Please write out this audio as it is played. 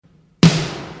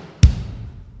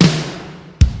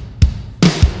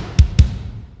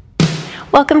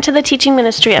Welcome to the teaching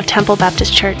ministry of Temple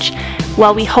Baptist Church.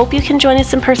 While we hope you can join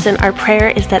us in person, our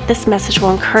prayer is that this message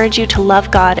will encourage you to love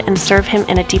God and serve Him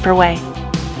in a deeper way.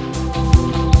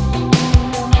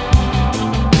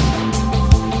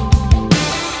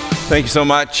 Thank you so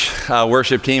much,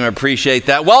 worship team. I appreciate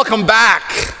that. Welcome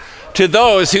back to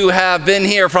those who have been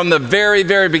here from the very,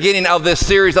 very beginning of this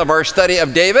series of our study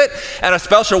of David, and a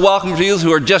special welcome to you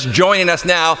who are just joining us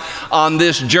now on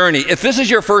this journey. If this is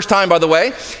your first time, by the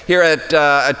way, here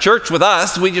at church with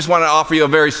us, we just want to offer you a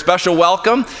very special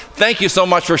welcome. Thank you so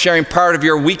much for sharing part of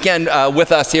your weekend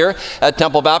with us here at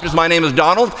Temple Baptist. My name is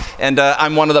Donald, and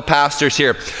I'm one of the pastors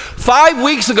here. 5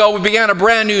 weeks ago, we began a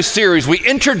brand new series. We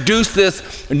introduced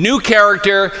this new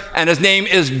character, and his name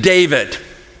is David.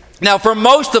 Now, for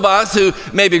most of us who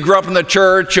maybe grew up in the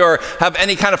church or have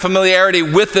any kind of familiarity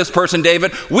with this person,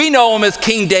 David, we know him as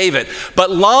King David.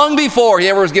 But long before he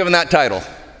ever was given that title,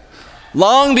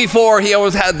 long before he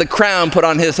always had the crown put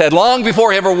on his head, long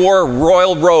before he ever wore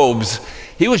royal robes,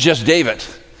 he was just David.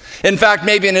 In fact,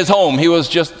 maybe in his home, he was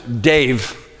just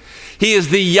Dave. He is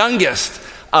the youngest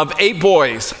of 8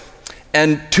 boys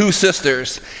and 2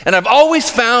 sisters. And I've always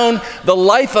found the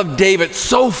life of David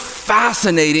so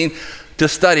fascinating to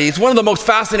study. He's one of the most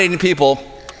fascinating people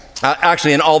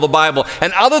actually in all the Bible.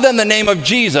 And other than the name of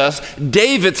Jesus,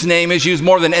 David's name is used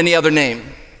more than any other name.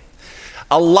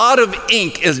 A lot of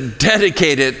ink is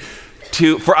dedicated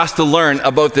for us to learn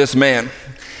about this man.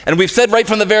 And we've said right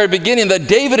from the very beginning that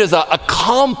David is a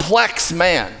complex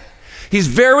man. He's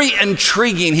very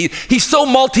intriguing. He's so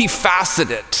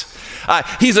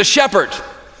multifaceted. He's a shepherd.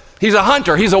 He's a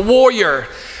hunter. He's a warrior.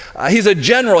 He's a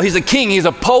general. He's a king. He's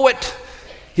a poet.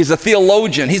 He's a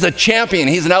theologian. He's a champion.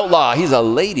 He's an outlaw. He's a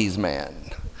ladies' man.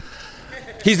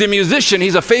 He's a musician.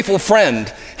 He's a faithful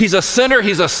friend. He's a sinner.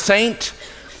 He's a saint.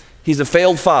 He's a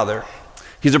failed father.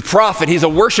 He's a prophet. He's a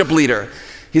worship leader.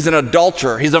 He's an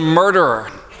adulterer. He's a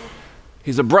murderer.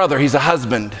 He's a brother. He's a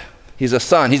husband. He's a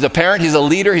son. He's a parent. He's a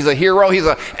leader. He's a hero. He's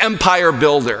an empire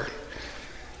builder.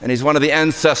 And he's one of the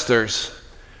ancestors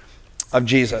of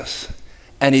Jesus.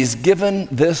 And he's given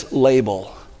this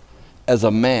label as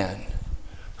a man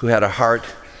who had a heart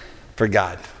for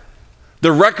God.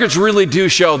 The records really do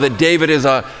show that David is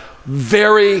a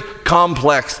very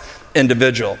complex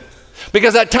individual.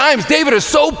 Because at times, David is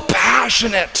so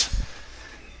passionate,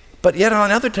 but yet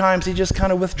on other times, he just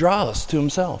kind of withdraws to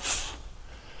himself.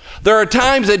 There are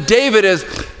times that David is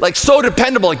like so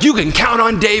dependable, like you can count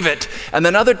on David. And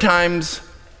then other times,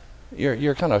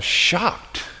 you're kind of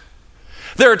shocked.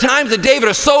 There are times that David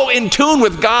is so in tune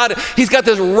with God, he's got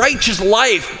this righteous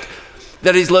life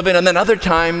that he's living, and then other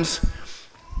times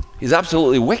he's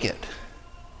absolutely wicked.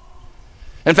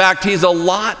 In fact, he's a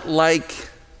lot like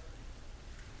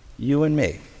you and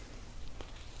me.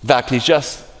 In fact, he's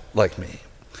just like me.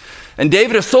 And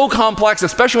David is so complex,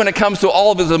 especially when it comes to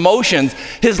all of his emotions.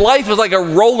 His life is like a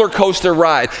roller coaster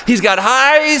ride. He's got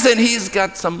highs and he's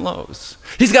got some lows.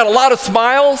 He's got a lot of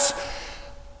smiles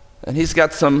and he's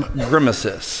got some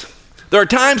grimaces. There are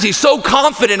times he's so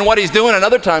confident in what he's doing, and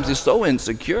other times he's so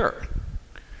insecure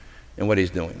in what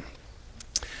he's doing.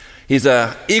 He's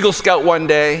an Eagle Scout one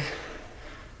day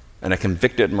and a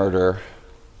convicted murderer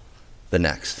the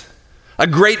next. A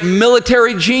great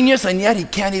military genius, and yet he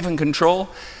can't even control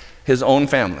his own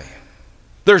family.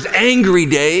 There's angry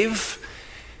Dave,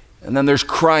 and then there's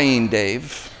crying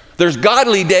Dave. There's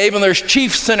godly Dave, and there's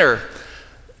chief sinner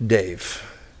Dave.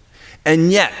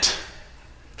 And yet,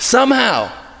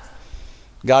 somehow,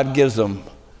 God gives him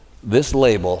this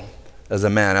label as a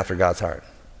man after God's heart.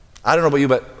 I don't know about you,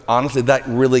 but honestly, that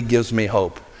really gives me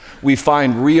hope. We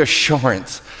find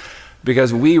reassurance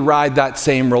because we ride that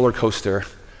same roller coaster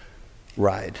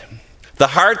ride. The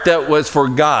heart that was for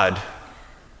God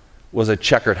was a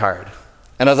checkered heart.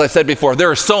 And as I said before,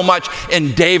 there is so much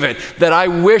in David that I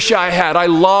wish I had, I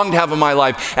long to have in my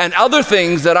life, and other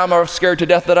things that I'm scared to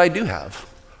death that I do have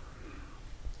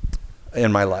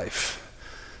in my life.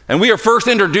 And we are first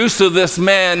introduced to this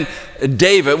man,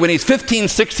 David, when he's 15,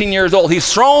 16 years old.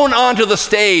 He's thrown onto the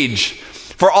stage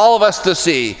for all of us to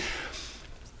see.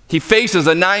 He faces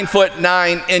a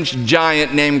 9'9"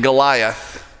 giant named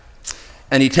Goliath,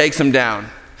 and he takes him down.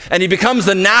 And he becomes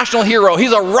the national hero.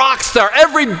 He's a rock star.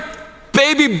 Every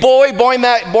baby boy born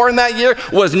that year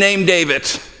was named David.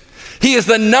 He is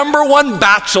the #1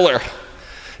 bachelor.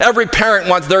 Every parent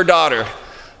wants their daughter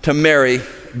to marry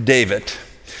David.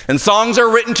 And songs are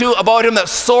written about him that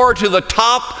soar to the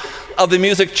top of the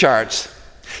music charts.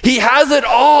 He has it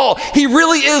all. He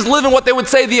really is living what they would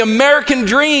say the American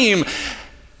dream.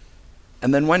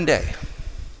 And then one day,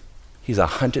 he's a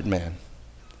hunted man.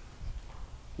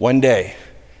 One day,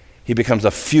 he becomes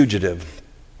a fugitive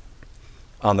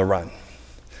on the run.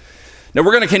 Now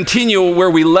we're going to continue where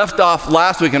we left off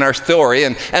last week in our story.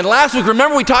 And last week,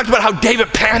 remember we talked about how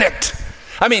David panicked.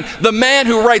 I mean, the man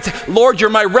who writes, Lord, you're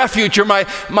my refuge, you're my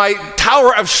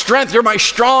tower of strength, you're my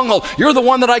stronghold, you're the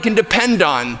one that I can depend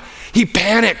on. He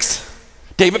panics.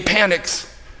 David panics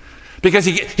because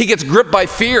he gets gripped by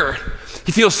fear.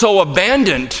 He feels so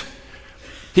abandoned.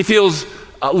 He feels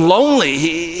lonely.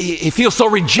 He feels so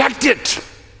rejected.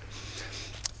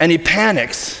 And he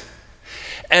panics.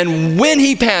 And when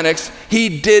he panics,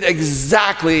 he did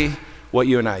exactly what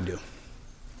you and I do.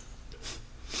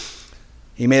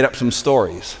 He made up some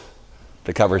stories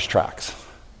to cover his tracks.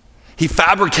 He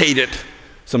fabricated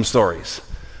some stories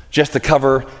just to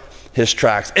cover his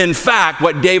tracks. In fact,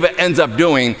 what David ends up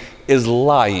doing is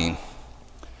lying.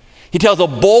 He tells a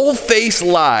bold-faced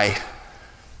lie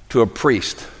to a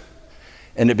priest,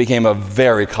 and it became a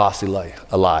very costly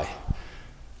lie,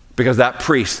 because that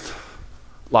priest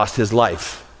lost his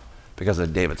life because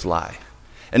of David's lie.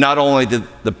 And not only did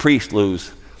the priest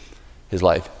lose his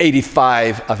life,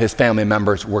 85 of his family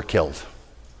members were killed.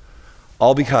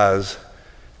 All because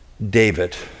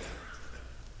David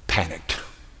panicked.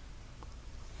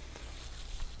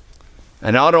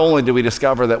 And not only did we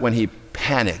discover that when he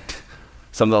panicked,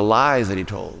 some of the lies that he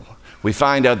told, we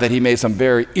find out that he made some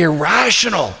very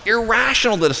irrational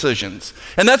decisions.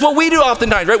 And that's what we do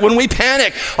oftentimes, right? When we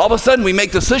panic, all of a sudden we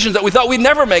make decisions that we thought we'd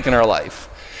never make in our life.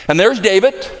 And there's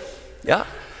David,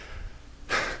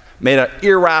 made an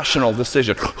irrational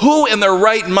decision. Who in their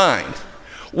right mind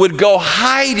would go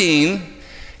hiding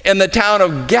in the town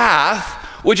of Gath,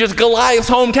 which is Goliath's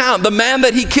hometown? The man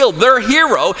that he killed, their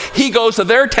hero, he goes to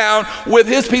their town with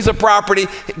his piece of property,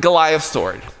 Goliath's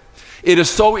sword. It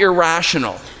is so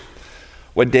irrational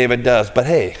what David does. But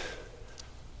hey,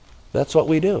 that's what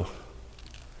we do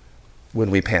when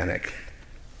we panic.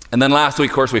 And then last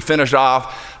week, of course, we finished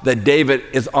off that David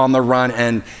is on the run,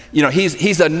 and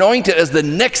he's anointed as the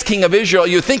next king of Israel.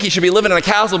 You think he should be living in a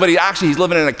castle, but he's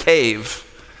living in a cave.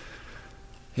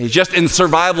 He's just in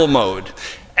survival mode.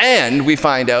 And we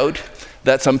find out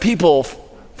that some people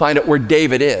find out where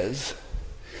David is,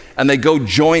 and they go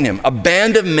join him. A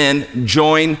band of men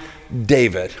join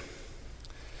David.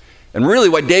 And really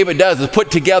what David does is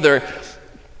put together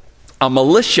a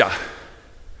militia.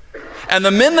 And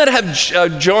the men that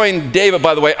have joined David,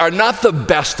 by the way, are not the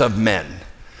best of men.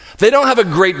 They don't have a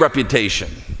great reputation.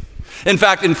 In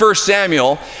fact, in 1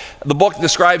 Samuel, the book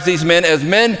describes these men as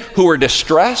men who are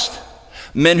distressed,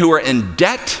 men who are in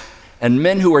debt, and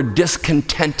men who are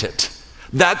discontented.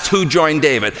 That's who joined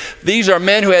David. These are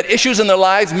men who had issues in their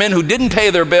lives, men who didn't pay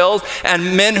their bills,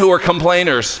 and men who are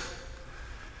complainers.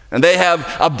 And they have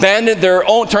abandoned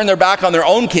turned their back on their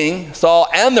own king, Saul,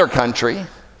 and their country.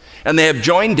 And they have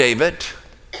joined David,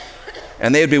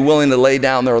 and they'd be willing to lay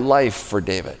down their life for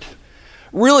David.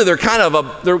 Really, they're kind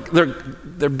of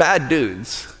they're bad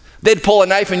dudes. They'd pull a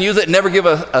knife and use it and never give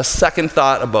a second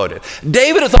thought about it.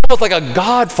 David is almost like a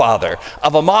godfather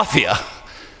of a mafia.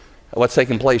 What's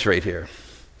taking place right here?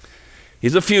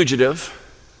 He's a fugitive,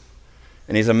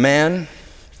 and he's a man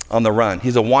on the run.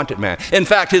 He's a wanted man. In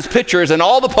fact, his picture is in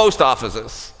all the post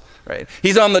offices. Right?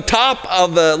 He's on the top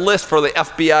of the list for the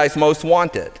FBI's most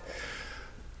wanted.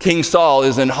 King Saul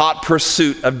is in hot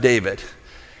pursuit of David.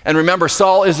 And remember,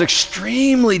 Saul is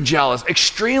extremely jealous,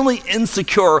 extremely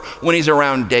insecure when he's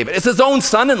around David. It's his own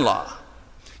son-in-law.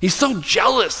 He's so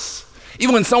jealous,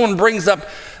 even when someone brings up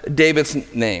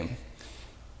David's name.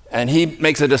 And he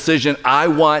makes a decision, I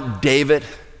want David.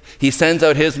 He sends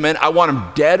out his men. I want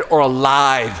him dead or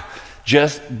alive.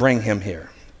 Just bring him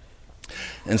here.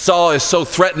 And Saul is so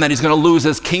threatened that he's going to lose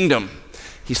his kingdom.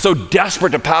 He's so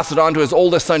desperate to pass it on to his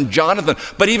oldest son, Jonathan.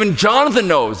 But even Jonathan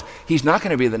knows he's not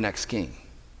going to be the next king.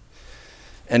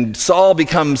 And Saul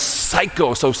becomes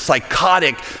so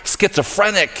psychotic,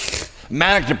 schizophrenic,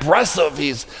 manic depressive.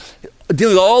 He's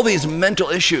dealing with all these mental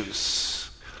issues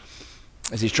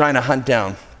as he's trying to hunt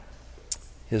down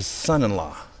his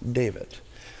son-in-law, David.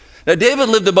 Now, David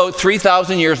lived about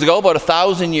 3,000 years ago, about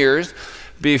 1,000 years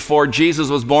before Jesus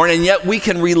was born, and yet we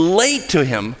can relate to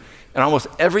him in almost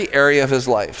every area of his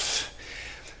life.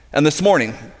 And this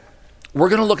morning, we're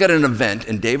going to look at an event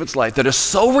in David's life that is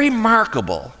so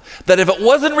remarkable that if it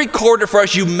wasn't recorded for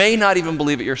us, you may not even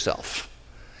believe it yourself.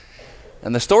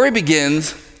 And the story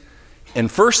begins in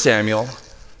 1 Samuel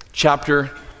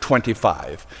chapter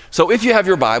 25. So if you have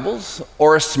your Bibles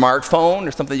or a smartphone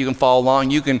or something you can follow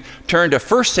along, you can turn to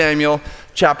 1 Samuel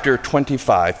chapter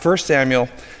 25. 1 Samuel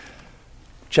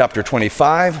chapter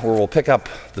 25, where we'll pick up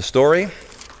the story.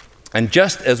 And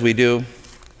just as we do,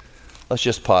 let's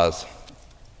just pause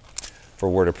for a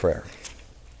word of prayer.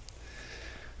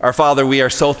 Our Father, we are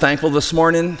so thankful this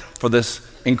morning for this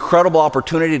incredible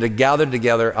opportunity to gather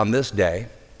together on this day.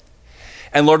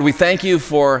 And Lord, we thank you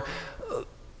for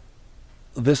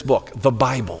this book, the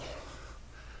Bible,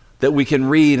 that we can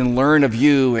read and learn of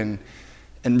you and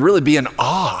really be in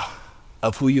awe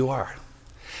of who you are.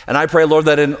 And I pray, Lord,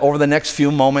 that over the next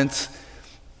few moments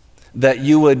that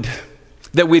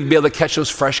we'd be able to catch those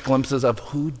fresh glimpses of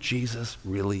who Jesus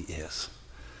really is.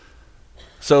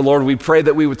 So, Lord, we pray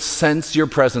that we would sense your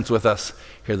presence with us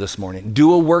here this morning.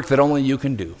 Do a work that only you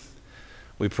can do.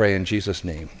 We pray in Jesus'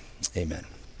 name. Amen.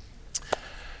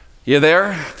 You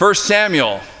there? 1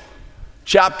 Samuel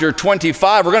chapter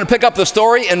 25. We're going to pick up the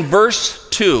story in verse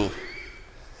 2.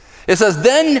 It says,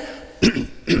 then,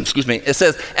 it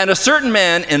says, and a certain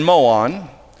man in Moan,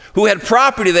 who had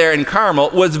property there in Carmel,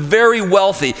 was very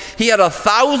wealthy. He had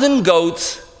 1,000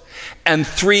 goats and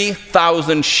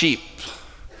 3,000 sheep.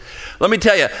 Let me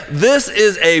tell you, this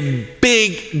is a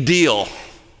big deal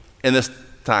in this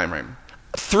time frame.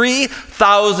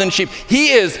 3,000 sheep. He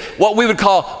is what we would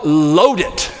call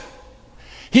loaded.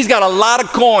 He's got a lot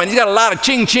of coin. He's got a lot of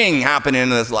ching-ching happening in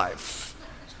his life.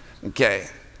 Okay.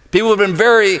 People have been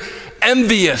very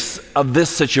envious of this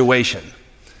situation.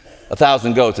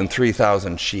 1,000 goats and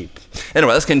 3,000 sheep.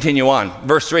 Anyway, let's continue on.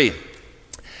 Verse 3.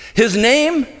 His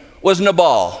name was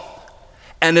Nabal,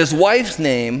 and his wife's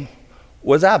name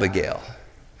was Abigail.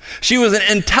 She was an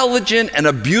intelligent and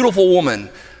a beautiful woman,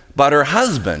 but her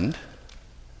husband,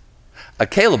 a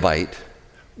Calebite,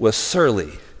 was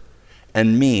surly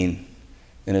and mean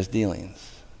in his dealings.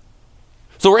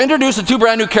 So we're introduced to two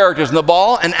brand new characters,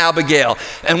 Nabal and Abigail.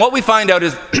 And what we find out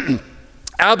is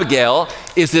Abigail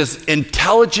is this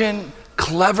intelligent,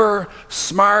 clever,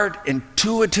 smart,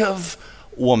 intuitive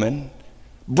woman,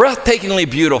 breathtakingly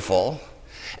beautiful,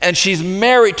 and she's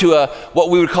married to what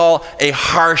we would call a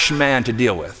harsh man to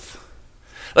deal with.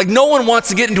 Like, no one wants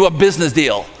to get into a business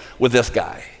deal with this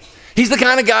guy. He's the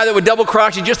kind of guy that would double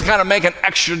cross you just to kind of make an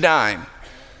extra dime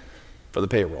for the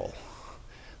payroll.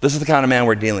 This is the kind of man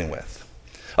we're dealing with.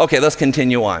 Okay, let's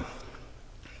continue on.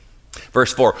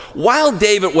 Verse 4. While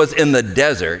David was in the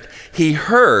desert, he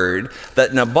heard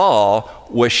that Nabal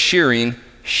was shearing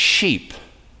sheep.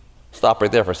 Stop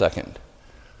right there for a second.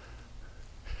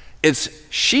 It's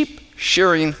sheep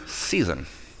shearing season.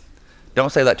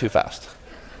 Don't say that too fast.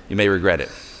 You may regret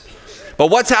it. But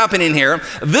what's happening here?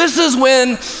 This is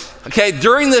when,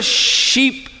 during the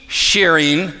sheep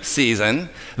shearing season,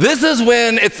 this is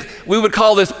when we would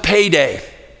call this payday.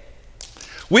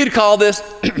 We'd call this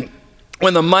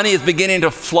when the money is beginning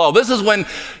to flow. This is when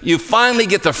you finally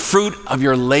get the fruit of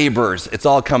your labors. It's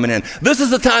all coming in. This is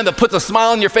the time that puts a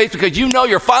smile on your face because you know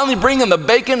you're finally bringing the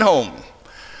bacon home.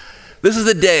 This is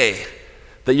the day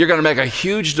that you're going to make a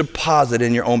huge deposit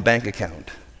in your own bank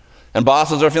account. And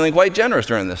bosses are feeling quite generous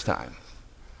during this time.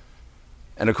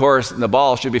 And of course,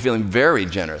 Nabal should be feeling very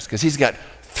generous because he's got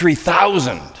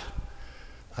 3,000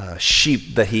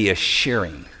 sheep that he is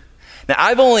shearing. Now,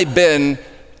 I've only been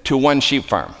to one sheep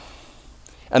farm,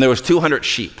 and there was 200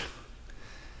 sheep.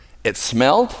 It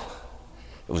smelled,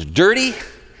 it was dirty,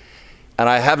 and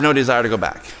I have no desire to go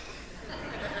back.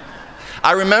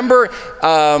 I remember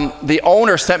the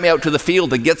owner sent me out to the field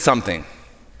to get something.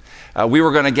 We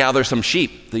were going to gather some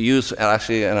sheep to use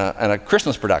actually in a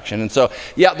Christmas production. And so,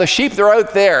 the sheep, they're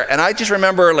out there. And I just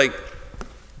remember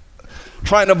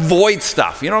trying to avoid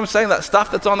stuff. You know what I'm saying? That stuff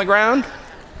that's on the ground.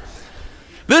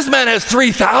 This man has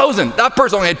 3,000. That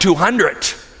person only had 200.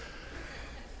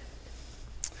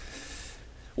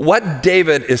 What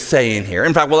David is saying here,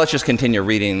 in fact, let's just continue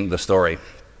reading the story.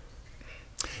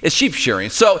 It's sheep shearing.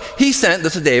 So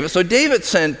this is David. So David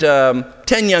sent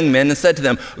 10 young men and said to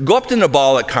them, go up to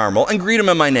Nabal at Carmel and greet him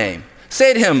in my name.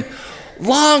 Say to him,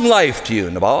 long life to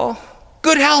you, Nabal.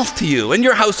 Good health to you and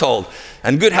your household,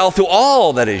 and good health to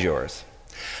all that is yours.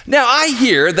 Now I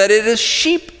hear that it is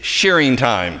sheep shearing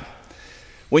time.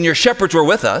 When your shepherds were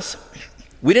with us,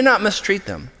 we did not mistreat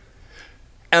them.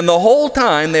 And the whole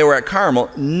time they were at Carmel,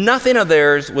 nothing of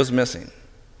theirs was missing.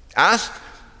 Ask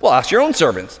your own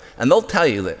servants, and they'll tell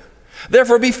you that.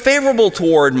 Therefore, be favorable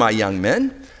toward my young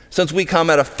men, since we come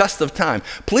at a festive time.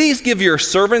 Please give your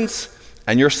servants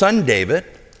and your son David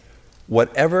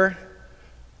whatever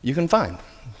you can find.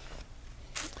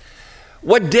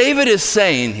 What David is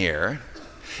saying here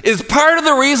is part of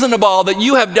the reason, Nabal, that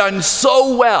you have done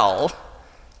so well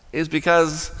is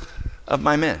because of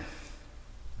my men.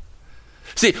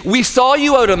 See, we saw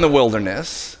you out in the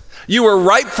wilderness. You were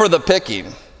ripe for the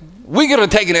picking. We could have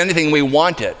taken anything we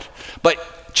wanted, but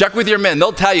check with your men.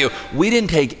 They'll tell you, we didn't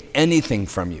take anything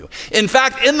from you. In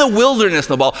fact, in the wilderness,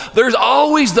 Nabal, there's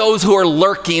always those who are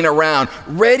lurking around,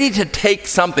 ready to take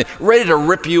something, ready to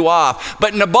rip you off.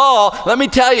 But Nabal, let me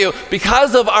tell you,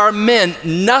 because of our men,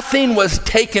 nothing was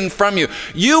taken from you.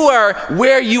 You are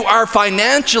where you are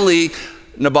financially,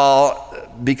 Nabal,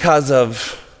 because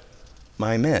of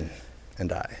my men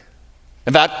and I.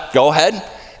 In fact, go ahead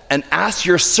and ask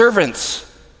your servants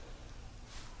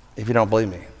if you don't believe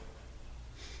me.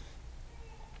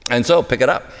 And so, pick it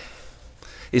up.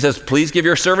 He says, please give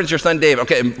your servants your son David.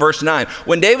 Okay, in verse 9.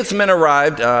 When David's men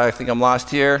arrived, I think I'm lost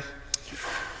here.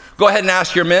 Go ahead and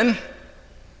ask your men.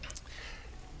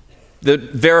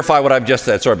 Verify what I've just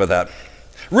said. Sorry about that.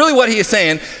 Really what he is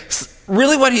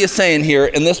saying here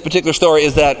in this particular story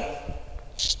is that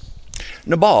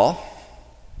Nabal,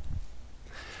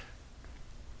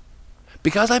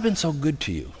 because I've been so good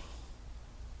to you,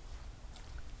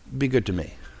 be good to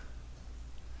me.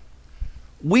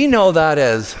 We know that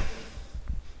as,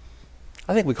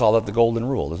 I think we call that the golden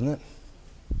rule, isn't it?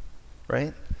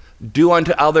 Right? Do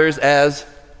unto others as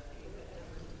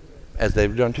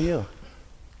they've done to you.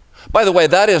 By the way,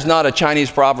 that is not a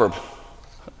Chinese proverb.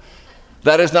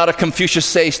 That is not a Confucius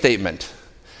say statement.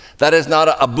 That is not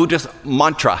a Buddhist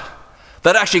mantra.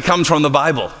 That actually comes from the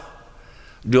Bible.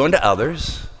 Do unto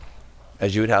others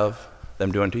as you would have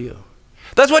them do unto you.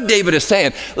 That's what David is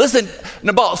saying. Listen,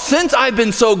 Nabal, since I've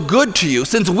been so good to you,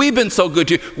 since we've been so good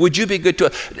to you, would you be good to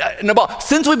us? Nabal,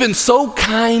 since we've been so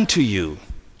kind to you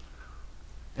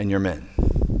and your men,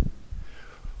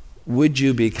 would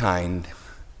you be kind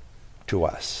to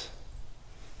us?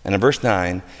 And in verse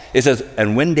 9, it says,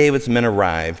 and when David's men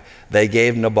arrived, they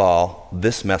gave Nabal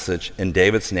this message in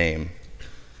David's name,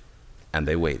 and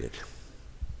they waited.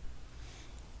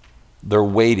 They're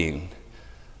waiting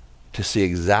to see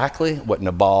exactly what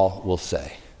Nabal will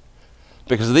say.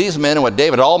 Because these men and what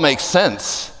David all makes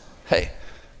sense. Hey,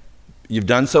 you've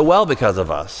done so well because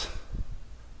of us.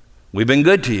 We've been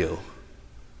good to you.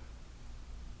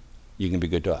 You can be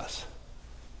good to us.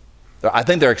 I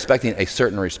think they're expecting a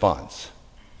certain response.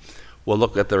 We'll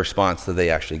look at the response that they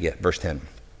actually get. Verse 10.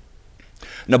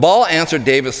 Nabal answered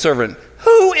David's servant,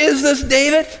 who is this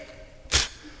David?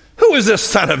 Who is this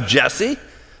son of Jesse?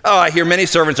 Oh, I hear many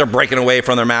servants are breaking away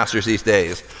from their masters these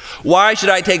days. Why should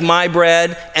I take my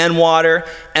bread and water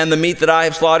and the meat that I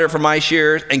have slaughtered from my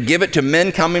shears and give it to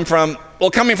men coming from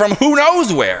who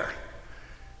knows where?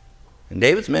 And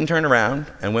David's men turned around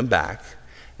and went back.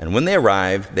 And when they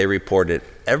arrived, they reported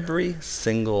every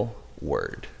single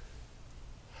word.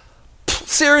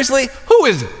 Seriously? Who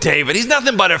is David? He's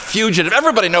nothing but a fugitive.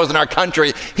 Everybody knows in our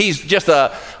country he's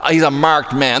a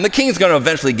marked man. The king's going to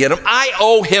eventually get him. I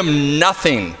owe him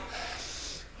nothing.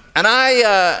 And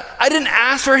I didn't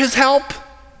ask for his help.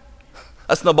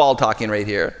 That's Nabal talking right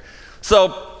here.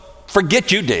 So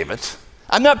forget you, David.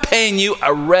 I'm not paying you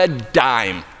a red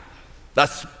dime.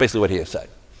 That's basically what he has said.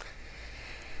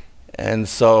 And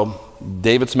so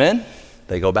David's men,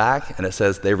 they go back, and it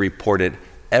says they reported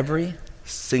every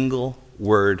single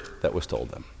word that was told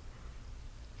them.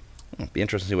 It'd be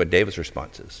interesting to see what David's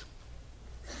response is.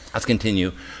 Let's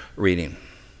continue reading.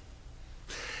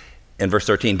 In verse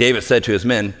 13, David said to his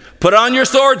men, put on your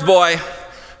swords, boy.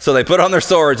 So they put on their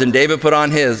swords, and David put on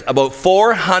his. About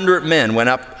 400 men went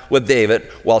up with David,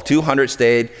 while 200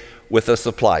 stayed with the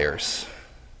suppliers.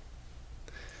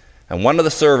 And one of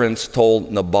the servants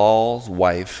told Nabal's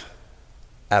wife,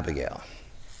 Abigail.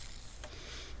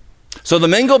 So the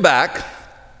men go back.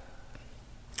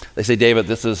 They say, David,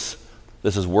 this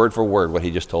is word for word what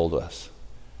he just told us.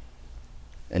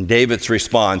 And David's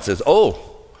response is,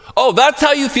 oh, that's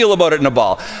how you feel about it,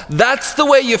 Nabal. That's the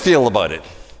way you feel about it.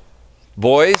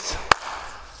 Boys,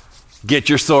 get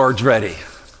your swords ready.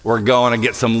 We're going to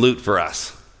get some loot for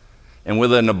us. And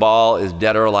whether Nabal is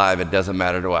dead or alive, it doesn't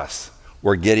matter to us.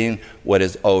 We're getting what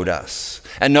is owed us.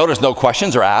 And notice no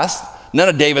questions are asked. None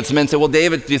of David's men said, well,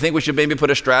 David, do you think we should maybe put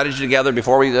a strategy together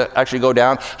before we actually go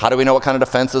down? How do we know what kind of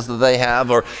defenses that they have?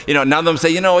 Or, none of them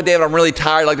say, David, I'm really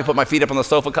tired. I'd like to put my feet up on the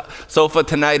sofa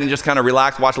tonight and just kind of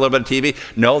relax, watch a little bit of TV.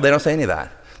 No, they don't say any of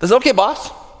that. They say, okay, boss,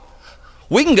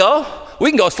 we can go. We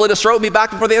can go slit his throat and be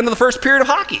back before the end of the first period of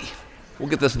hockey. We'll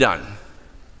get this done.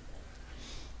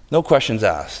 No questions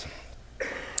asked.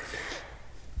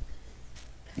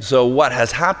 So what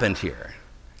has happened here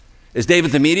is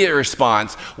David's immediate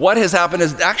response. What has happened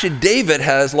is actually David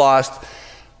has lost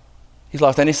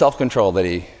any self-control that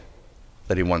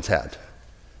he once had.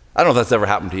 I don't know if that's ever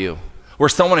happened to you, where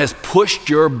someone has pushed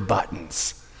your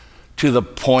buttons to the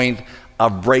point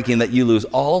of breaking that you lose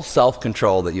all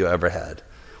self-control that you ever had.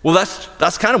 Well,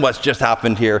 that's kind of what's just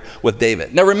happened here with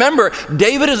David. Now remember,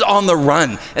 David is on the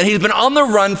run, and he's been on the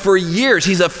run for years.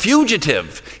 He's a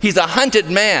fugitive. He's a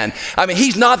hunted man. I mean,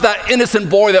 he's not that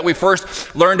innocent boy that we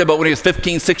first learned about when he was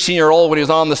 15, 16-year-old when he was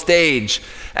on the stage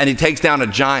and he takes down a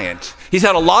giant. He's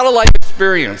had a lot of life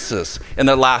experiences in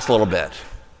the last little bit.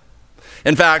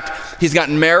 In fact, he's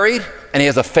gotten married and he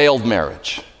has a failed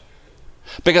marriage.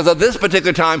 Because at this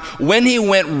particular time, when he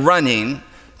went running,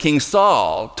 King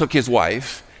Saul took his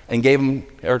wife and gave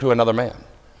her to another man.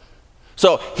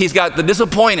 So he's got the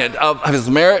disappointed of his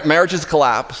marriage has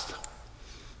collapsed.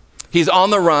 He's on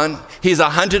the run. He's a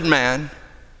hunted man.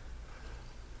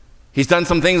 He's done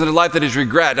some things in his life that he's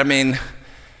regret. I mean,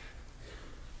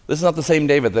 this is not the same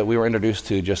David that we were introduced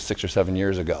to just 6 or 7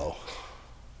 years ago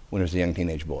when he was a young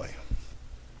teenage boy.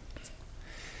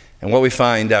 And what we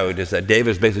find out is that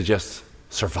David is basically just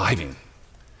surviving.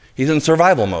 He's in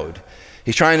survival mode.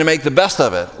 He's trying to make the best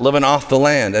of it, living off the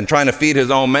land and trying to feed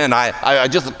his own men. I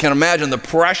just can imagine the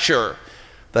pressure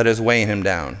that is weighing him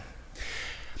down.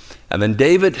 And then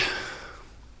David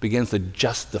begins to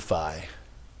justify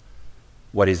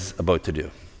what he's about to do.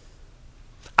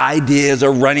 Ideas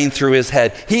are running through his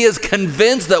head. He is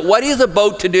convinced that what he's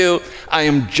about to do, I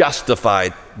am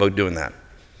justified about doing that.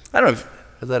 I don't know,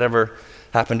 has that ever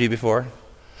happened to you before?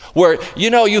 Where,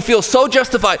 you feel so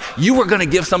justified, you were going to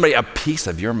give somebody a piece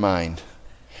of your mind.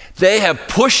 They have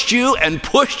pushed you and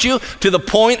pushed you to the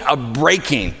point of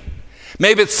breaking.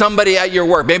 Maybe it's somebody at your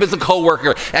work, maybe it's a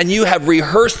coworker, and you have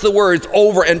rehearsed the words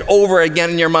over and over again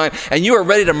in your mind, and you are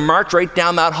ready to march right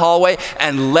down that hallway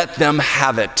and let them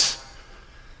have it.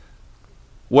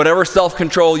 Whatever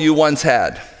self-control you once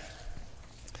had,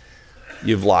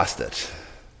 you've lost it.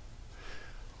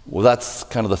 Well, that's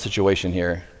kind of the situation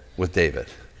here with David.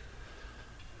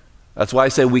 That's why I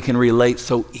say we can relate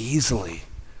so easily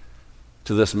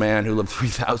to this man who lived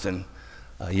 3,000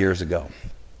 years ago.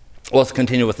 Well, let's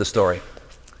continue with the story.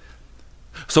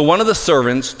 So one of the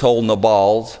servants told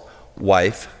Nabal's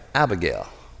wife, Abigail,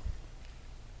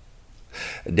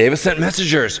 David sent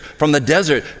messengers from the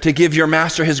desert to give your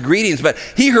master his greetings, but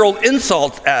he hurled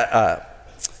insults at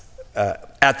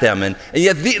them, and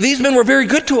yet these men were very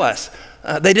good to us.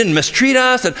 They didn't mistreat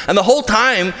us, and the whole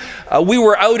time we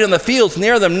were out in the fields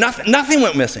near them, nothing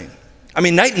went missing. I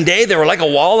mean, night and day, they were like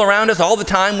a wall around us. All the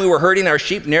time we were herding our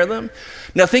sheep near them.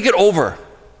 Now think it over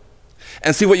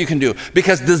and see what you can do,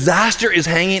 because disaster is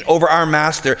hanging over our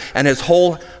master and his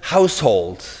whole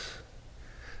household.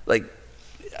 Like,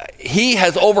 he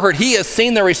has overheard, he has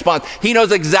seen their response. He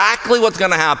knows exactly what's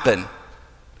going to happen.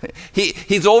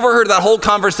 He's overheard that whole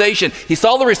conversation. He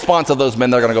saw the response of those men.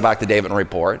 They're going to go back to David and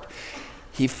report.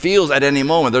 He feels at any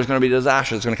moment there's going to be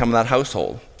disaster that's going to come in that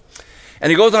household. And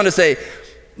he goes on to say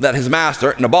that his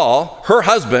master, Nabal, her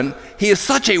husband, he is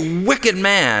such a wicked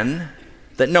man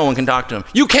that no one can talk to him.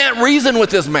 You can't reason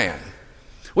with this man.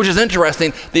 Which is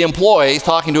interesting. The employee is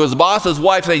talking to his boss's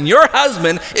wife saying, your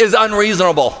husband is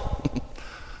unreasonable.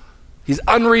 He's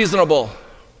unreasonable.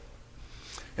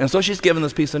 And so she's given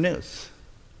this piece of news.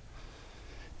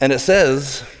 And it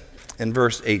says in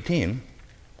verse 18,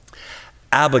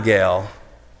 Abigail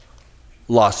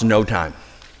lost no time.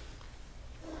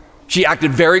 She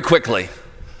acted very quickly.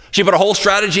 She put a whole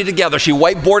strategy together. She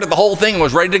whiteboarded the whole thing and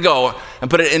was ready to go and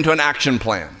put it into an action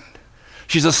plan.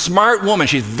 She's a smart woman.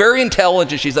 She's very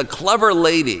intelligent. She's a clever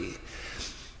lady.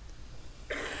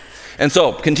 And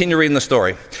so, continue reading the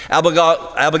story.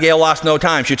 Abigail lost no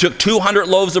time. She took 200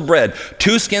 loaves of bread,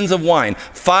 2 skins of wine,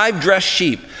 5 dressed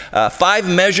sheep, 5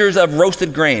 measures of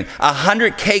roasted grain,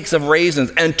 100 cakes of raisins,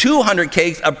 and 200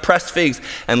 cakes of pressed figs,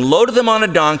 and loaded them on a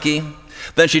donkey.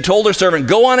 Then she told her servant,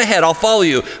 go on ahead, I'll follow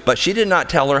you. But she did not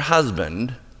tell her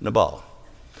husband, Nabal.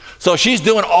 So she's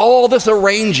doing all this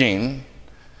arranging.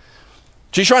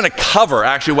 She's trying to cover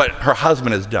actually what her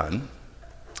husband has done.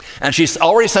 And she's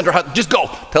already sent her husband, just go,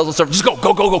 tells the servant, just go,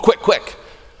 quick.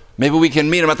 Maybe we can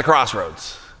meet him at the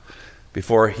crossroads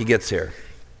before he gets here.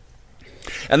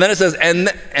 And then it says,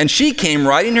 and she came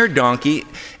riding her donkey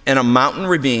in a mountain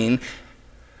ravine.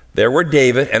 There were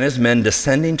David and his men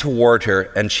descending toward her,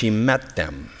 and she met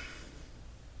them.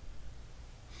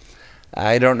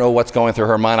 I don't know what's going through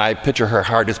her mind. I picture her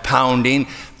heart is pounding,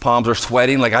 palms are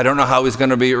sweating, like I don't know how he's going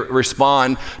to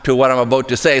respond to what I'm about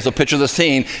to say. So picture the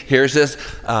scene. Here's this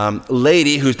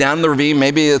lady who's down in the ravine.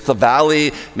 Maybe it's the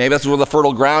valley. Maybe that's where the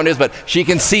fertile ground is. But she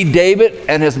can see David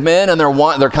and his men, and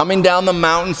they're coming down the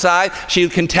mountainside. She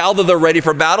can tell that they're ready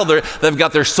for battle. They've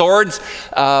got their swords.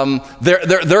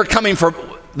 They're coming for.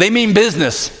 They mean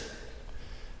business.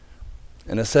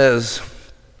 And it says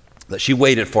that she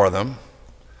waited for them.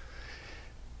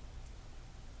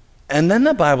 And then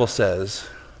the Bible says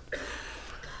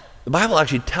The Bible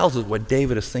actually tells us what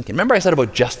David is thinking. Remember I said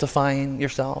about justifying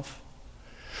yourself?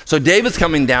 So David's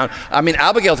coming down. I mean,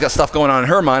 Abigail's got stuff going on in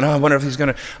her mind. I wonder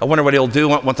what he'll do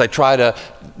once I try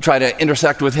to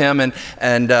intersect with him.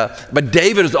 But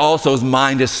David is also, his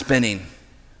mind is spinning.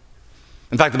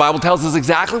 In fact, the Bible tells us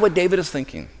exactly what David is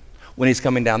thinking when he's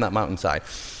coming down that mountainside.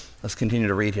 Let's continue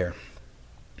to read here.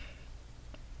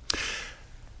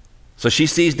 So she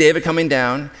sees David coming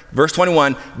down. Verse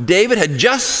 21, David had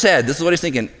just said, this is what he's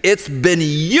thinking, it's been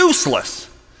useless,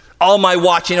 all my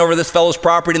watching over this fellow's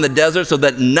property in the desert so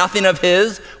that nothing of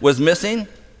his was missing.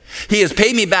 He has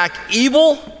paid me back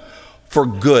evil for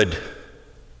good.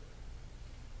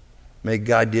 May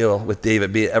God deal with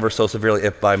David, be it ever so severely,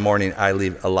 if by morning I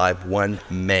leave alive one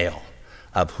male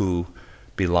of who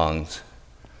belongs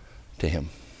to him.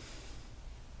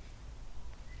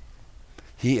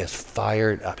 He is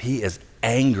fired up. He is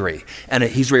angry. And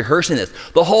he's rehearsing this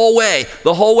the whole way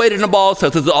to Nabal's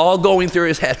house. It's all going through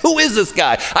his head. Who is this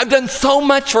guy? I've done so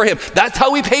much for him. That's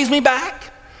how he pays me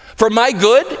back? For my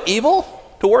good, evil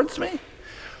towards me?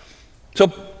 So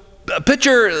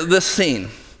picture this scene.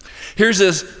 Here's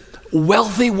this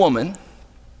wealthy woman,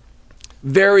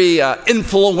 very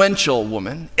influential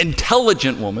woman,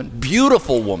 intelligent woman,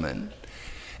 beautiful woman.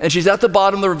 And she's at the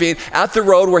bottom of the ravine, at the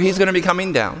road where he's going to be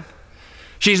coming down.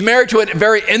 She's married to a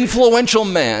very influential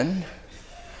man.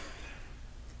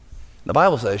 The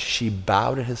Bible says she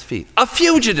bowed at his feet. A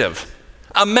fugitive,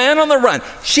 a man on the run.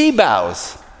 She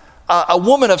bows. A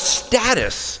woman of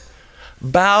status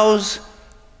bows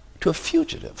to a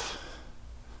fugitive.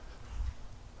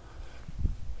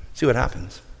 See what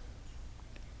happens.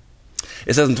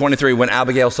 It says in 23, when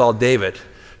Abigail saw David,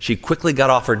 she quickly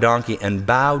got off her donkey and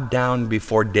bowed down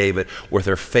before David with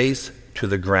her face to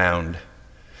the ground.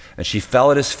 And she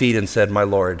fell at his feet and said, my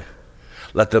Lord,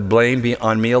 let the blame be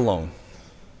on me alone.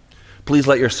 Please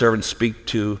let your servant speak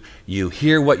to you.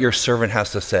 Hear what your servant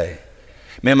has to say.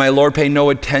 May my Lord pay no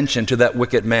attention to that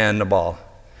wicked man, Nabal.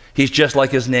 He's just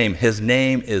like his name. His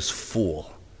name is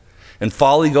Fool. And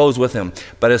folly goes with him.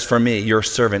 But as for me, your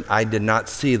servant, I did not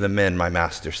see the men my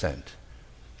master sent.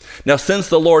 Now, since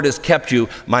the Lord has kept you,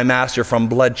 my master, from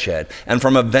bloodshed and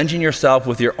from avenging yourself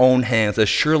with your own hands, as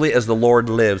surely as the Lord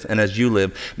lives and as you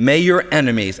live, may your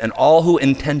enemies and all who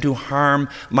intend to harm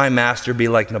my master be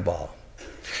like Nabal.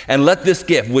 And let this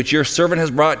gift, which your servant has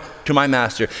brought to my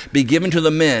master, be given to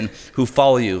the men who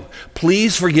follow you.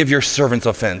 Please forgive your servant's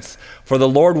offense, for the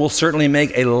Lord will certainly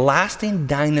make a lasting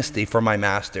dynasty for my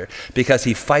master, because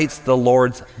he fights the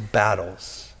Lord's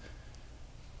battles.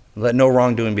 Let no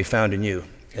wrongdoing be found in you,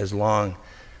 as long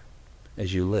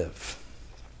as you live.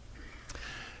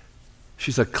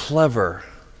 She's a clever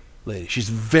lady. She's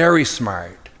very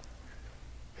smart.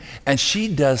 And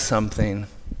she does something,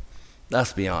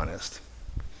 let's be honest,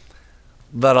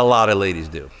 that a lot of ladies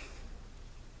do.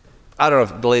 I don't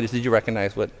know if the ladies, did you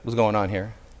recognize what was going on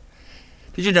here?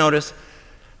 Did you notice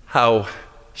how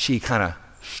she kind of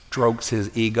strokes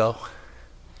his ego?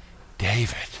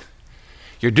 David,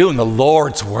 you're doing the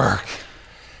Lord's work.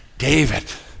 David,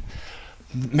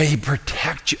 may he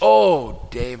protect you. Oh,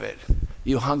 David,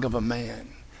 you hunk of a man.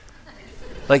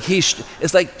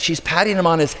 It's like she's patting him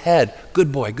on his head.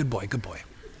 Good boy, good boy, good boy.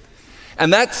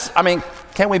 And that's,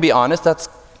 can't we be honest? That's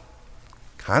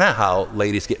kind of how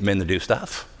ladies get men to do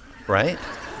stuff, right?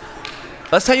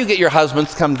 That's how you get your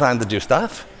husbands sometimes to do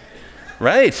stuff,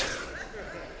 right?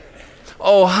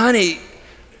 Oh, honey,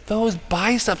 those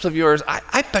biceps of yours,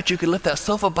 I bet you could lift that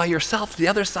sofa by yourself to the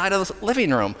other side of the living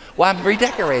room while I'm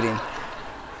redecorating.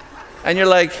 And you're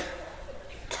like,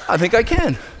 I think I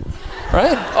can,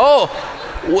 right? Oh,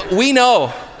 we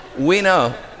know,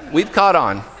 we've caught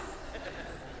on.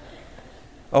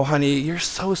 Oh, honey, you're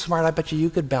so smart, I bet you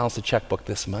could balance the checkbook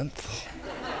this month.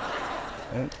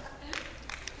 Right?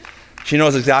 She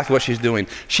knows exactly what she's doing.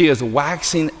 She is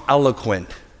waxing eloquent.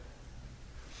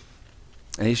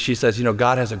 And she says,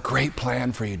 God has a great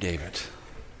plan for you, David,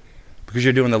 because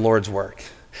you're doing the Lord's work.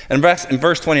 And in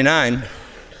verse 29,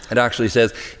 it actually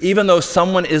says, even though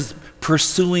someone is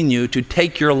pursuing you to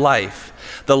take your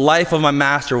life, the life of my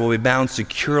master will be bound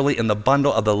securely in the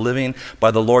bundle of the living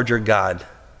by the Lord your God.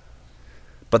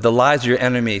 But the lives of your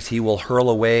enemies he will hurl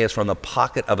away as from the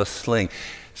pocket of a sling.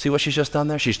 See what she's just done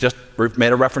there? She's just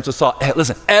made a reference to Saul. Hey,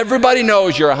 listen, everybody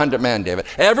knows you're a 100-man, David.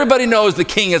 Everybody knows the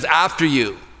king is after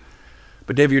you.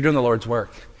 But David, you're doing the Lord's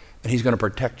work, and he's going to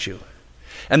protect you.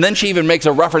 And then she even makes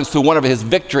a reference to one of his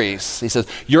victories. He says,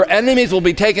 your enemies will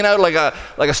be taken out like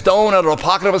a stone out of the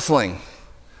pocket of a sling.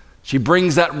 She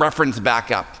brings that reference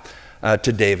back up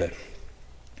to David.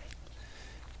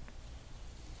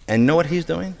 And know what he's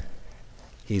doing?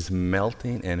 He's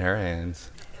melting in her hands.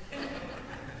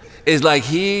 is like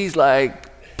he's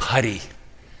like putty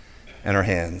in her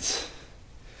hands.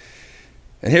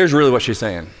 And here's really what she's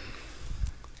saying.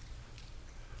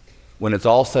 When it's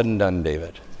all said and done,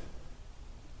 David,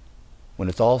 when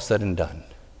it's all said and done,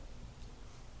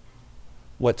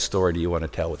 what story do you want to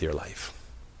tell with your life?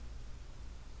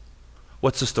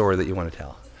 What's the story that you want to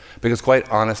tell? Because quite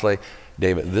honestly,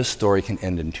 David, this story can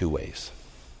end in two ways.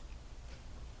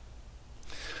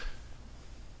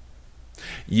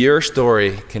 Your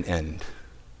story can end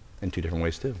in two different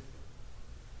ways too.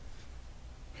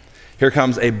 Here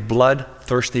comes a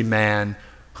bloodthirsty man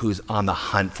who's on the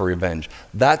hunt for revenge.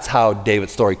 That's how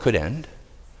David's story could end.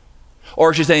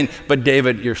 Or she's saying, but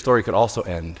David, your story could also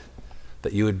end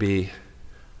that you would be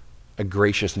a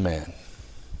gracious man.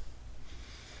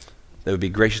 That would be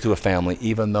gracious to a family,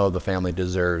 even though the family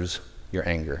deserves your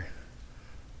anger.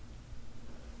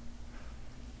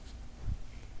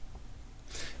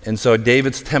 And so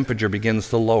David's temperature begins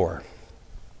to lower.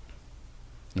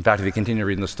 In fact, if you continue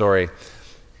reading the story,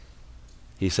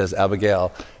 he says,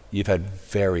 Abigail, you've had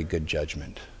very good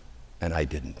judgment, and I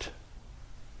didn't.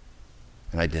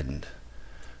 And I didn't.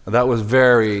 And that was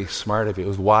very smart of you. It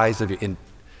was wise of you,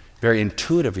 very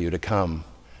intuitive of you to come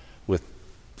with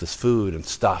this food and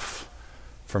stuff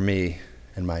for me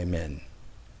and my men.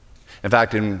 In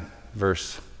fact, in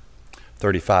verse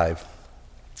 35,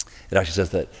 it actually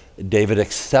says that David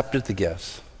accepted the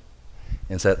gifts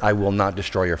and said, I will not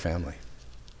destroy your family.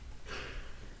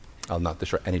 I'll not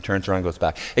destroy. And he turns around and goes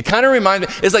back. It kind of reminds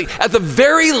me, it's like at the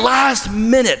very last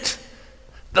minute,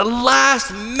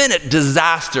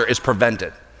 disaster is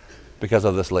prevented because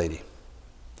of this lady.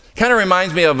 Kind of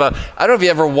reminds me of, I don't know if you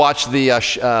ever watched the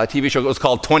TV show, it was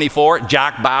called 24,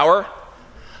 Jack Bauer.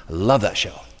 I love that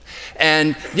show.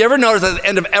 And you ever notice at the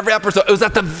end of every episode, it was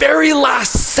at the very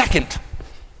last second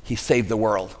he saved the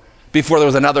world before there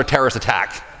was another terrorist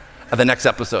attack at the next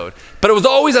episode. But it was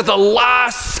always at the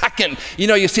last second. You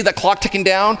know, you see that clock ticking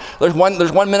down. There's 1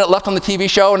 minute left on the TV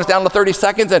show and it's down to 30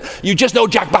 seconds and you just know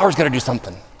Jack Bauer's going to do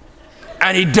something.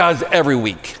 And he does every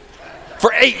week.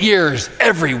 For 8 years,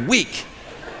 every week,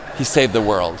 he saved the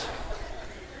world.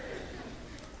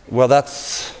 Well,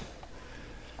 that's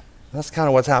kind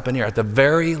of what's happened here. At the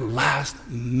very last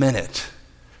minute,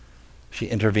 she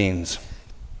intervenes.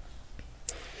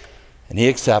 And he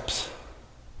accepts.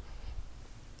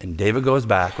 And David goes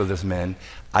back with this man.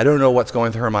 I don't know what's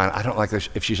going through her mind. I don't like this.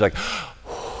 If she's like,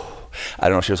 I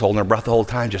don't know if she was holding her breath the whole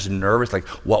time, just nervous, like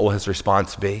what will his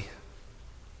response be?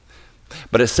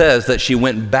 But it says that she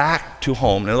went back to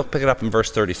home, and look, pick it up in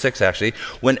verse 36 actually.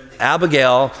 When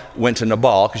Abigail went to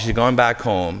Nabal, because she's going back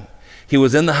home, he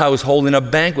was in the house holding a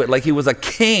banquet like he was a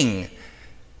king.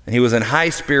 And he was in high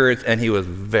spirits and he was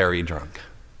very drunk.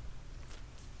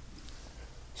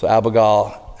 So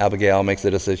Abigail makes the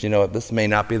decision, you know what, this may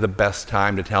not be the best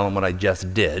time to tell him what I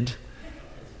just did.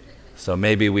 So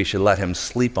maybe we should let him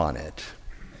sleep on it.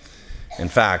 In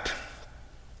fact,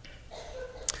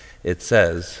 it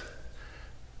says,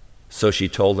 so she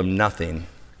told him nothing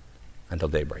until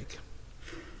daybreak.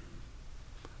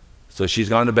 So she's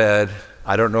gone to bed.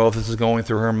 I don't know if this is going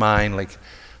through her mind, like,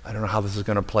 I don't know how this is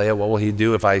going to play out. What will he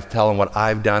do if I tell him what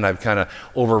I've done? I've kind of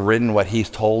overridden what he's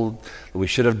told that we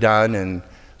should have done. And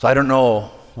so I don't know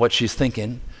what she's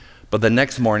thinking. But the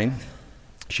next morning,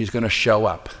 she's going to show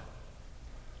up.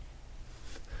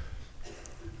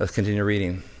 Let's continue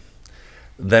reading.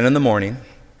 Then in the morning,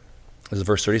 this is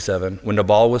verse 37, when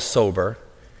Nabal was sober,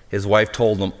 his wife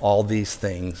told him all these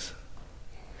things.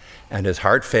 And his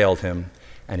heart failed him,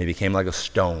 and he became like a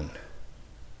stone.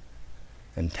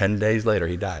 And 10 days later,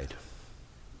 he died.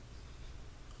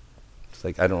 It's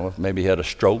like, I don't know if maybe he had a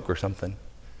stroke or something,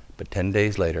 but 10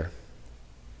 days later,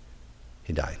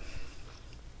 he died.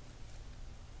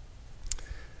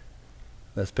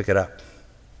 Let's pick it up.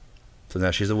 So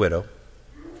now she's a widow.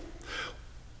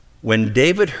 When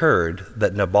David heard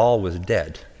that Nabal was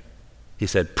dead, he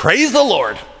said, "Praise the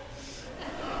Lord."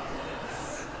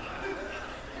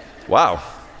 Wow.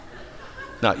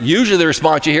 Now, usually the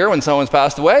response you hear when someone's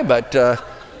passed away, but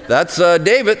that's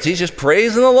David. He's just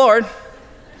praising the Lord.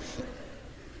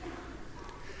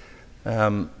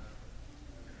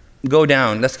 Go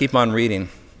down. Let's keep on reading.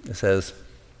 It says,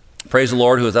 "Praise the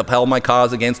Lord who has upheld my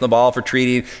cause against Nabal for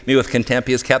treating me with contempt.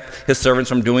 He has kept his servants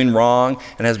from doing wrong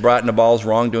and has brought Nabal's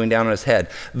wrongdoing down on his head."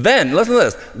 Then, listen to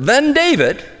this. Then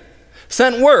David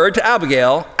sent word to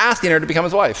Abigail asking her to become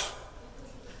his wife.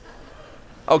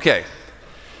 Okay.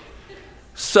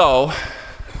 So,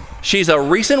 she's a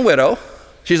recent widow.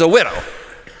 She's a widow.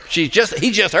 He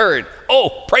just heard,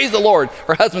 oh, praise the Lord,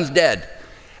 her husband's dead.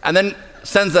 And then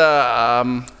sends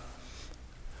an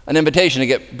invitation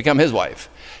to become his wife.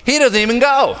 He doesn't even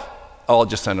go. Oh, I'll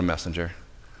just send a messenger,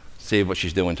 see what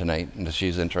she's doing tonight, and if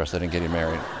she's interested in getting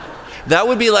married. That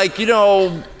would be like,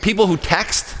 people who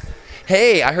text,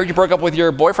 hey, I heard you broke up with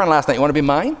your boyfriend last night. You want to be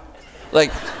mine?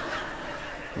 Like,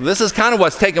 this is kind of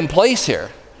what's taking place here,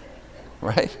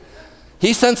 right?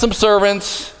 He sent some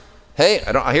servants. Hey,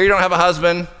 I hear you don't have a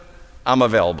husband. I'm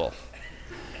available.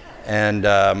 And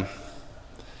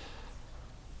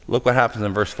look what happens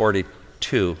in verse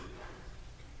 42.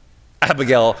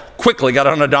 Abigail quickly got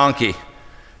on a donkey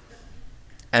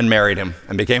and married him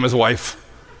and became his wife.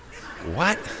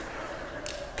 What?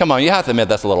 Come on, you have to admit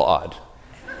that's a little odd.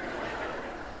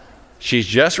 She's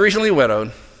just recently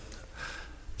widowed.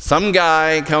 Some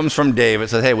guy comes from David,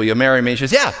 says, hey, will you marry me? She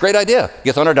says, yeah, great idea.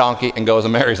 Gets on her donkey and goes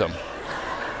and marries him.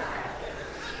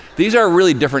 These are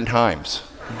really different times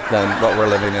than what we're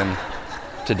living in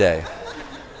today.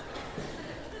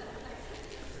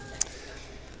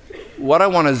 What I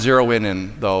want to zero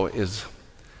in, though, is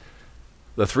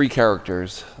the three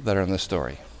characters that are in this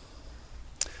story.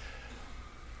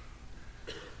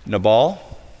 Nabal,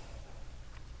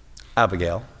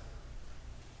 Abigail,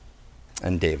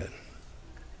 and David.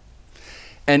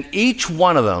 And each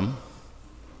one of them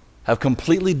have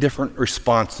completely different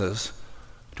responses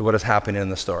to what is happening in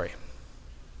the story.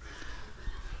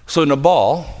 So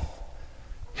Nabal,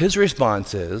 his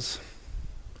response is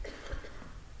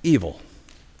evil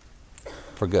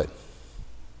for good.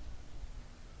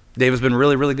 David's been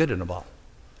really, really good to Nabal.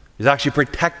 He's actually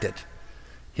protected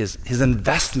his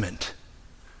investment.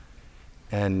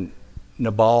 And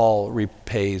Nabal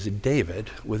repays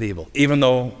David with evil, even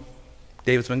though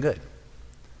David's been good.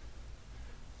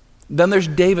 Then there's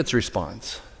David's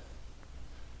response.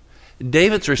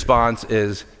 David's response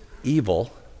is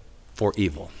evil for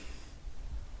evil.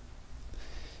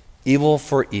 Evil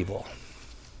for evil.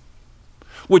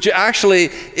 Which actually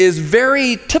is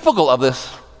very typical of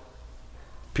this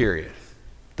period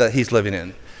that he's living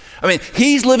in. I mean,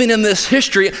 he's living in this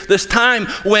history, this time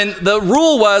when the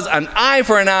rule was an eye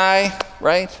for an eye,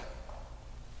 right?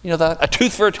 You know that? A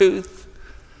tooth for a tooth.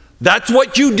 That's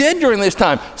what you did during this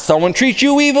time. Someone treats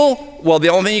you evil, well, the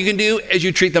only thing you can do is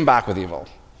you treat them back with evil.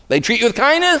 They treat you with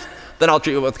kindness, then I'll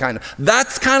treat you with kindness.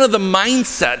 That's kind of the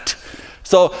mindset.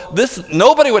 So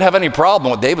nobody would have any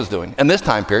problem with what David's doing in this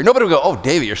time period. Nobody would go, oh,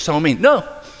 David, you're so mean. No,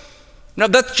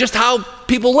 that's just how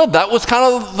people lived. That was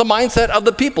kind of the mindset of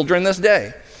the people during this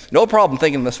day. No problem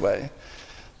thinking this way.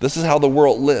 This is how the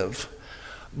world lived.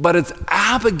 But it's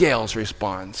Abigail's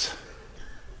response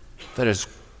that is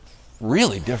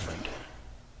really different.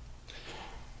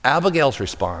 Abigail's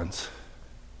response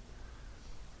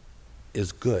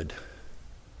is good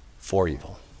for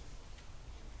evil.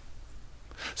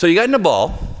 So you got Nabal,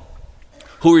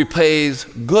 who repays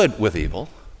good with evil.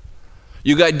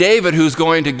 You got David, who's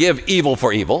going to give evil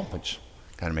for evil, which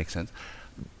kind of makes sense.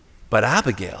 But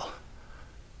Abigail,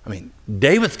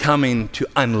 David's coming to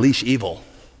unleash evil.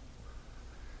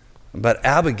 But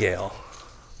Abigail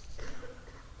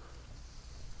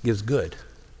gives good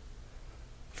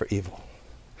for evil.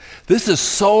 This is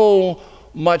so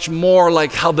much more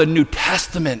like how the New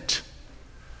Testament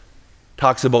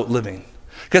talks about living.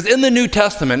 Because in the New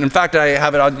Testament, in fact, I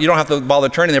have it, you don't have to bother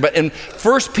turning there, but in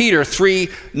 1 Peter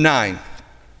 3:9,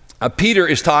 Peter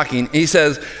is talking, he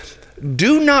says,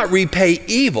 do not repay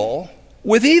evil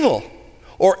with evil,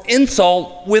 or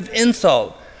insult with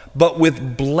insult, but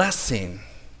with blessing.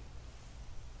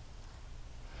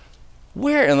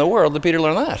 Where in the world did Peter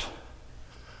learn that?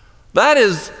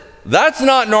 That's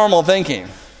not normal thinking.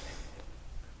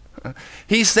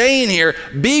 He's saying here,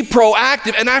 be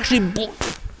proactive and actually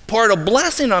pour a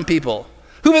blessing on people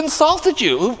who've insulted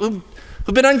you, who've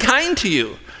been unkind to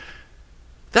you.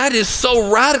 That is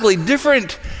so radically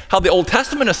different how the Old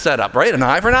Testament is set up, right? An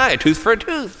eye for an eye, a tooth for a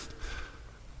tooth.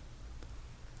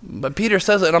 But Peter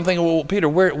says it, and I'm thinking, well, Peter,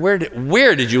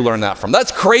 where did you learn that from?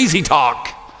 That's crazy talk.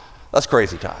 That's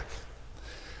crazy talk.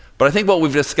 But I think what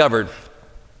we've discovered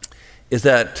is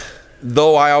that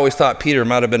though I always thought Peter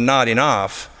might have been nodding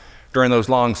off during those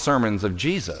long sermons of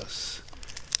Jesus,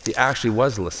 he actually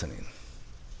was listening.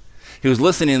 He was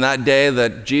listening that day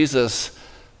that Jesus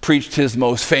preached his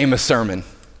most famous sermon,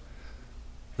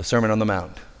 the Sermon on the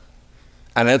Mount.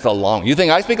 And it's a long, you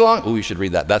think I speak long? Oh, you should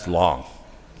read that. That's long,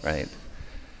 right?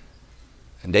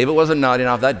 And David wasn't nodding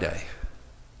off that day.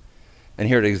 And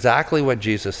heard exactly what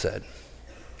Jesus said.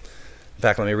 In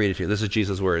fact, let me read it to you. This is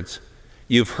Jesus' words.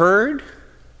 You've heard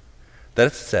that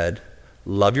it's said,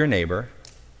 love your neighbor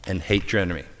and hate your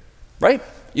enemy. Right?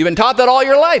 You've been taught that all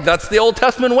your life. That's the Old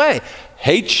Testament way.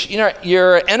 Hate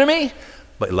your enemy,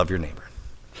 but love your neighbor.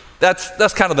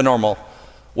 That's kind of the normal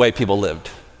way people lived.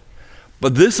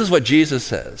 But this is what Jesus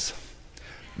says.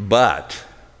 But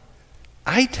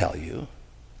I tell you,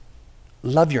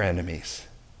 love your enemies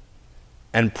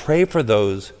and pray for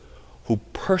those who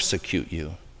persecute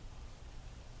you.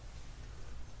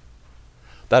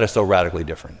 That is so radically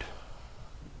different.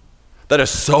 That is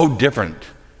so different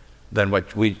than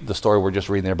the story we're just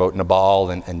reading about Nabal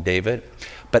and David.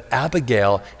 But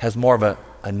Abigail has more of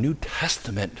a New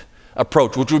Testament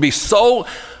approach, which would be so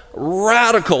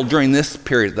radical during this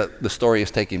period that the story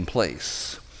is taking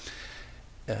place.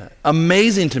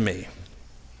 Amazing to me.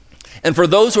 And for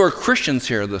those who are Christians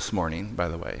here this morning, by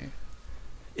the way,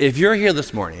 if you're here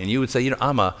this morning and you would say,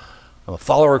 I'm a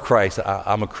follower of Christ,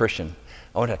 I'm a Christian,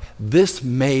 this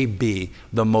may be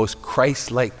the most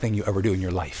Christ-like thing you ever do in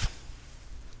your life.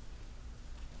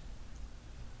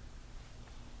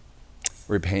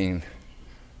 Repaying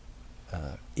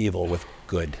evil with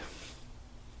good.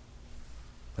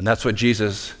 And that's what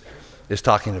Jesus is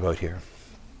talking about here.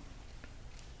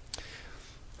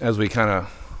 As we kind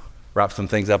of wrap some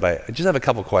things up, I just have a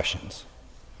couple questions.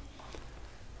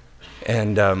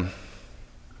 And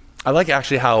I like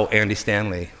actually how Andy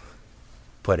Stanley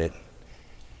put it.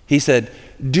 He said,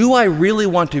 do I really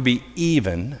want to be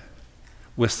even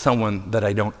with someone that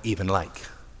I don't even like?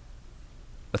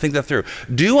 Now think that through.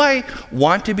 Do I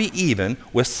want to be even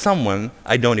with someone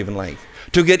I don't even like?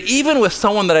 To get even with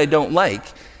someone that I don't like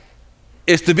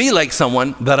is to be like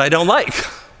someone that I don't like.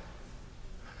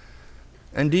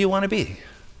 And do you want to be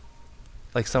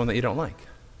like someone that you don't like?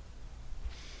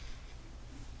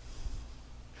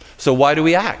 So why do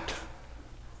we act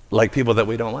like people that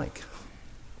we don't like?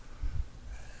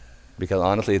 Because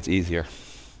honestly, it's easier.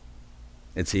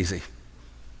 It's easy.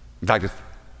 In fact,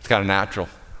 it's kind of natural.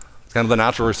 It's kind of the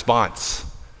natural response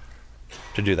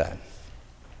to do that.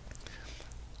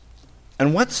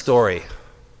 And what story,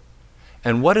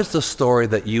 and what is the story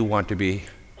that you want to be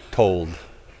told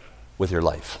with your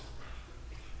life?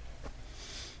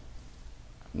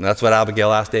 And that's what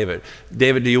Abigail asked David.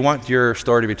 David, do you want your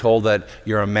story to be told that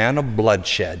you're a man of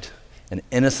bloodshed and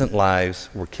innocent lives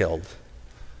were killed?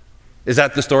 Is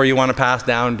that the story you want to pass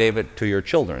down, David, to your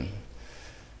children?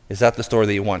 Is that the story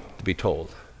that you want to be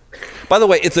told? By the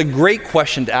way, it's a great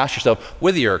question to ask yourself,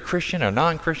 whether you're a Christian or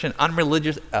non-Christian,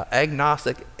 unreligious,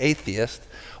 agnostic, atheist,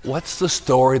 what's the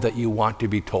story that you want to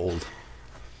be told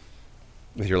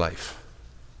with your life?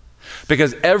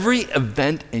 Because every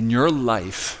event in your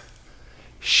life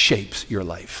shapes your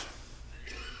life.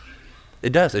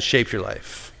 It does, it shapes your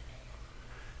life.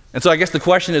 And so I guess the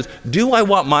question is, do I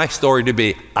want my story to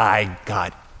be, I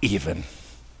got even?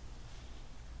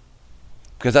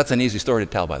 Because that's an easy story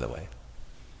to tell, by the way.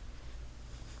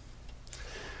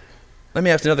 Let me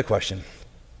ask another question.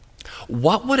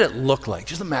 What would it look like?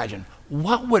 Just imagine,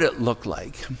 what would it look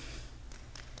like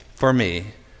for me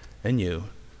and you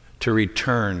to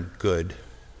return good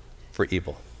for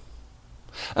evil?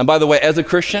 And by the way, as a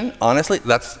Christian, honestly,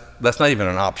 that's not even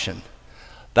an option.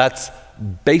 That's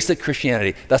basic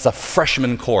Christianity. That's a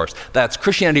freshman course. That's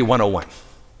Christianity 101.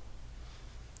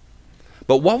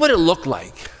 But what would it look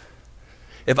like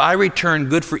if I returned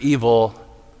good for evil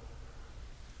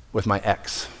with my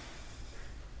ex?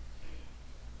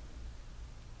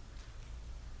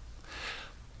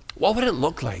 What would it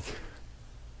look like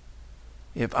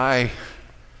if I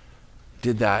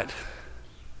did that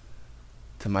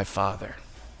to my father?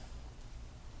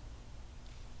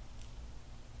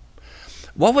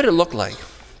 What would it look like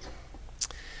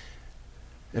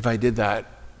if I did that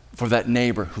for that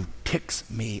neighbor who ticks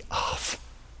me off?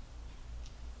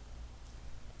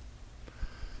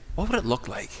 What would it look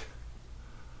like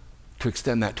to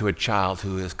extend that to a child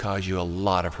who has caused you a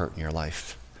lot of hurt in your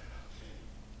life?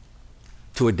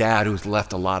 To a dad who's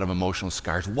left a lot of emotional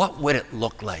scars? What would it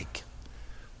look like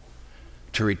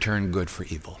to return good for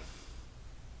evil?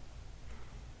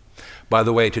 By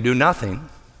the way, to do nothing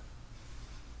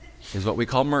is what we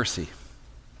call mercy.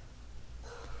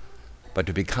 But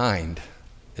to be kind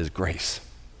is grace.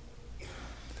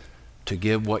 To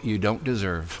give what you don't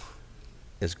deserve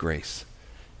is grace.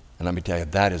 And let me tell you,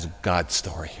 that is God's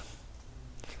story.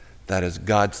 That is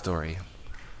God's story.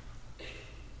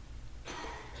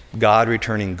 God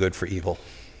returning good for evil.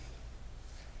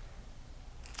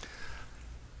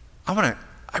 I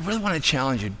really want to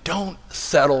challenge you. Don't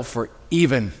settle for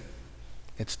even.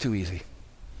 It's too easy.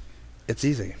 It's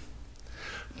easy.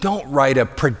 Don't write a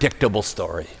predictable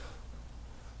story.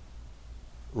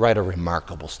 Write a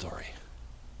remarkable story.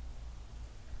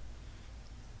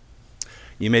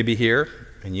 You may be here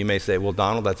and you may say, well,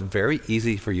 Donald, that's very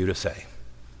easy for you to say.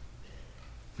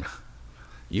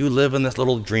 You live in this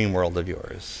little dream world of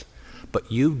yours,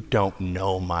 but you don't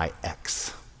know my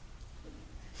ex.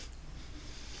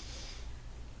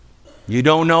 You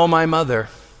don't know my mother.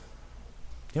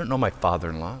 You don't know my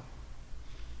father-in-law.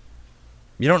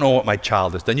 You don't know what my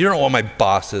child has done. You don't know what my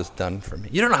boss has done for me.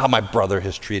 You don't know how my brother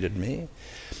has treated me.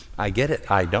 I get it.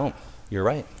 I don't. You're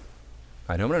right.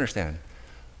 I don't understand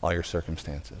all your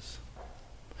circumstances.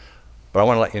 But I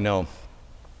want to let you know,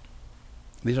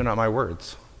 these are not my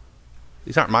words.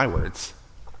 These aren't my words.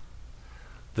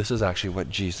 This is actually what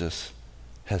Jesus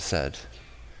has said.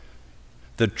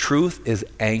 The truth is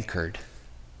anchored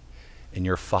in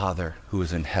your Father who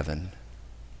is in heaven.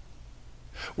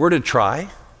 We're to try,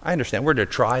 I understand, we're to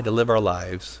try to live our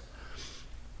lives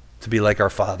to be like our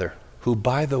Father, who,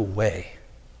 by the way,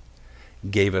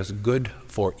 gave us good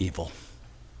for evil.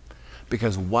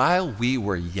 Because while we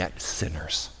were yet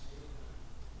sinners,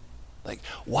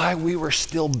 while we were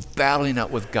still battling out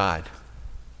with God,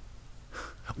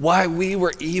 while we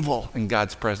were evil in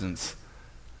God's presence,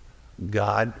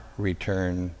 God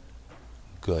returned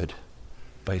good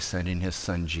by sending his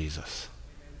son Jesus.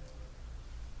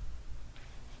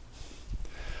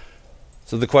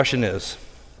 So the question is,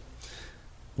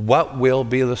 what will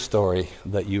be the story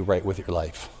that you write with your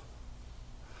life?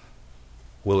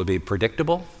 Will it be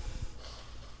predictable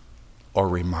or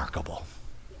remarkable?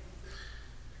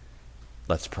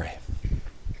 Let's pray.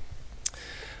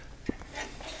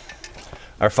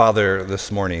 Our Father,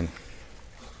 this morning,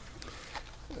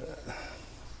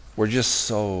 we're just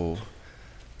so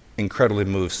incredibly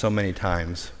moved so many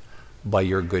times by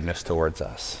your goodness towards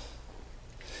us.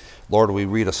 Lord, we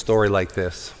read a story like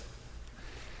this,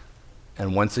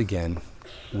 and once again,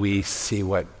 we see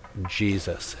what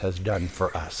Jesus has done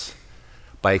for us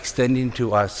by extending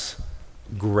to us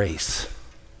grace.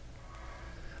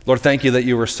 Lord, thank you that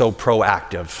you were so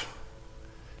proactive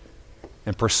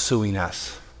in pursuing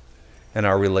us in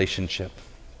our relationship.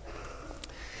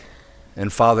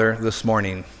 And Father, this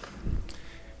morning,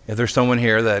 if there's someone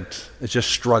here that is just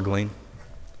struggling,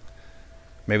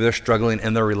 maybe they're struggling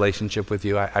in their relationship with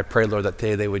you, I pray, Lord, that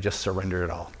today they would just surrender it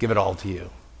all, give it all to you.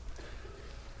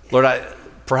 Lord,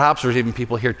 perhaps there's even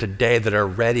people here today that are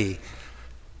ready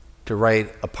to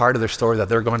write a part of their story that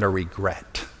they're going to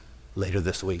regret later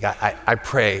this week. I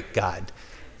pray, God,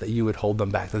 that you would hold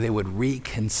them back, that they would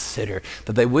reconsider,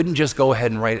 that they wouldn't just go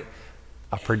ahead and write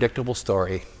a predictable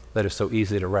story that is so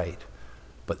easy to write,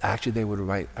 but actually they would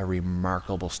write a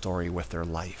remarkable story with their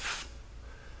life.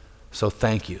 So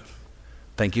thank you.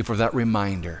 Thank you for that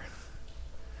reminder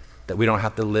that we don't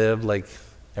have to live like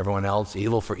everyone else,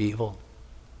 evil for evil,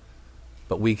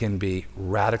 but we can be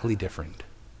radically different,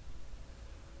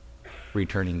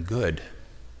 returning good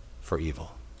for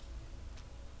evil.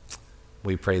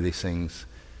 We pray these things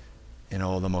in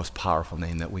the most powerful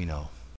name that we know.